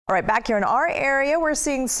All right, back here in our area, we're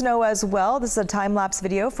seeing snow as well. This is a time-lapse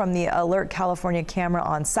video from the Alert California camera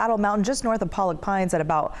on Saddle Mountain, just north of Pollock Pines at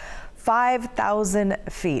about 5,000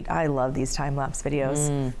 feet. I love these time-lapse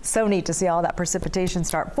videos. So neat to see all that precipitation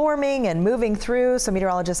start forming and moving through. So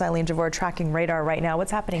meteorologist Eileen Javora tracking radar right now.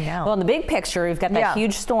 What's happening now? Well, in the big picture, we've got that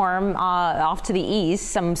huge storm off to the east,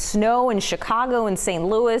 some snow in Chicago and St.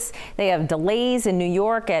 Louis. They have delays in New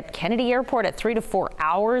York at Kennedy Airport at 3 to 4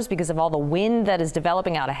 hours because of all the wind that is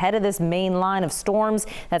developing out ahead of this main line of storms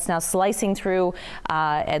that's now slicing through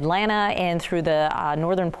Atlanta and through the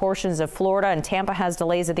northern portions of Florida, and Tampa has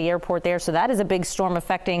delays at the airport there. So that is a big storm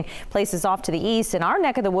affecting places off to the east. In our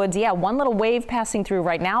neck of the woods, one little wave passing through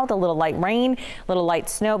right now with a little light rain, a little light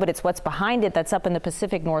snow, but it's what's behind it that's up in the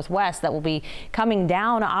Pacific Northwest that will be coming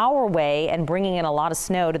down our way and bringing in a lot of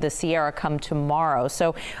snow to the Sierra come tomorrow.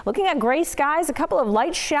 So looking at gray skies, a couple of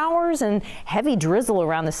light showers and heavy drizzle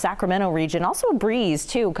around the Sacramento region. Also a breeze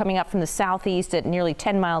too coming up from the southeast at nearly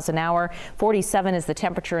 10 miles an hour. 47 is the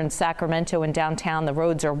temperature in Sacramento and downtown. The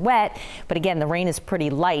roads are wet, but again, the rain is pretty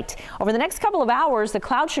light. Over the next couple of hours, the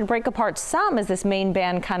clouds should break apart some as this main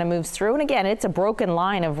band kind of moves through. And again, it's a broken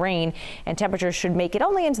line of rain, and temperatures should make it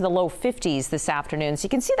only into the low 50s this afternoon. So you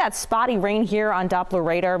can see that spotty rain here on Doppler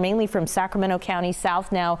radar, mainly from Sacramento County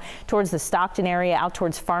south now towards the Stockton area, out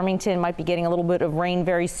towards Farmington. Might be getting a little bit of rain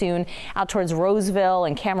very soon. Out towards Roseville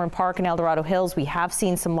and Cameron Park and El Dorado Hills, we have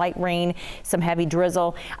seen some light rain, some heavy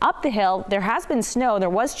drizzle. Up the hill, there has been snow.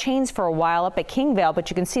 There was chains for a while up at Kingvale,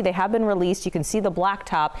 but you can see they have been released. You can see the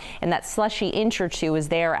blacktop, and that slushy inch or two is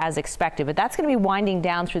there as expected, but that's going to be winding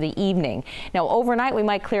down through the evening. Now overnight we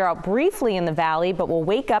might clear out briefly in the valley, but we'll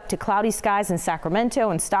wake up to cloudy skies in Sacramento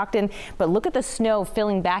and Stockton. But look at the snow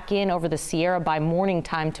filling back in over the Sierra by morning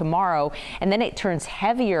time tomorrow, and then it turns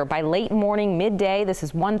heavier by late morning, midday. This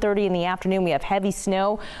is 1:30 in the afternoon. We have heavy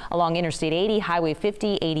snow along Interstate 80, Highway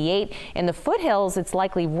 50, 88. In the foothills, it's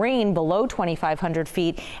likely rain below 2,500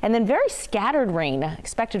 feet, and then very scattered rain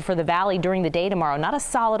expected for the valley during the day tomorrow. Not a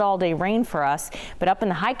solid all-day rain for us, but up in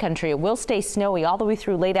the high country, it will stay snowy all the way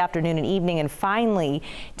through late afternoon and evening, and finally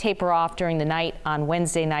taper off during the night on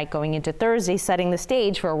Wednesday night going into Thursday, setting the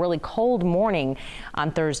stage for a really cold morning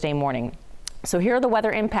on Thursday morning. So here are the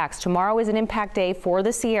weather impacts. Tomorrow is an impact day for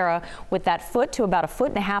the Sierra with that foot to about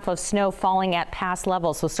 1.5 feet of snow falling at pass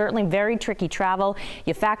levels. So certainly very tricky travel.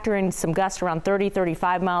 You factor in some gusts around 30,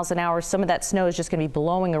 35 miles an hour. Some of that snow is just going to be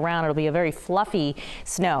blowing around. It'll be a very fluffy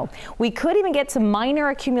snow. We could even get some minor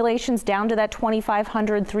accumulations down to that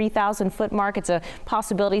 2,500, 3,000 foot mark. It's a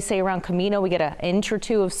possibility, say around Camino, we get an inch or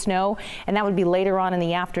two of snow, and that would be later on in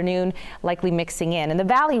the afternoon, likely mixing in. And the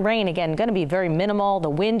valley rain, again, going to be very minimal. The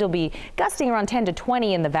wind will be gusting around 10 to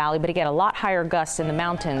 20 in the valley, but again, a lot higher gusts in the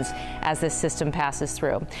mountains as this system passes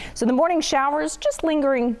through. So the morning showers just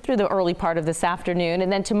lingering through the early part of this afternoon,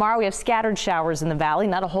 and then tomorrow we have scattered showers in the valley.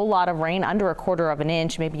 Not a whole lot of rain, under 1/4 of an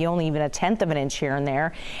inch, maybe only even 1/10 of an inch here and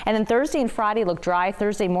there. And then Thursday and Friday look dry.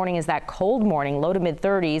 Thursday morning is that cold morning, low to mid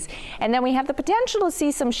 30s, and then we have the potential to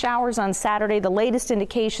see some showers on Saturday. The latest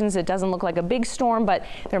indications, it doesn't look like a big storm, but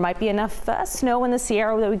there might be enough snow in the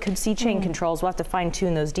Sierra that we could see chain controls. We'll have to fine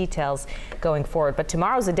tune those details going forward. But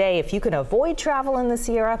tomorrow's a day, if you can avoid travel in the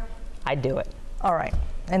Sierra, I'd do it. All right.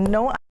 And no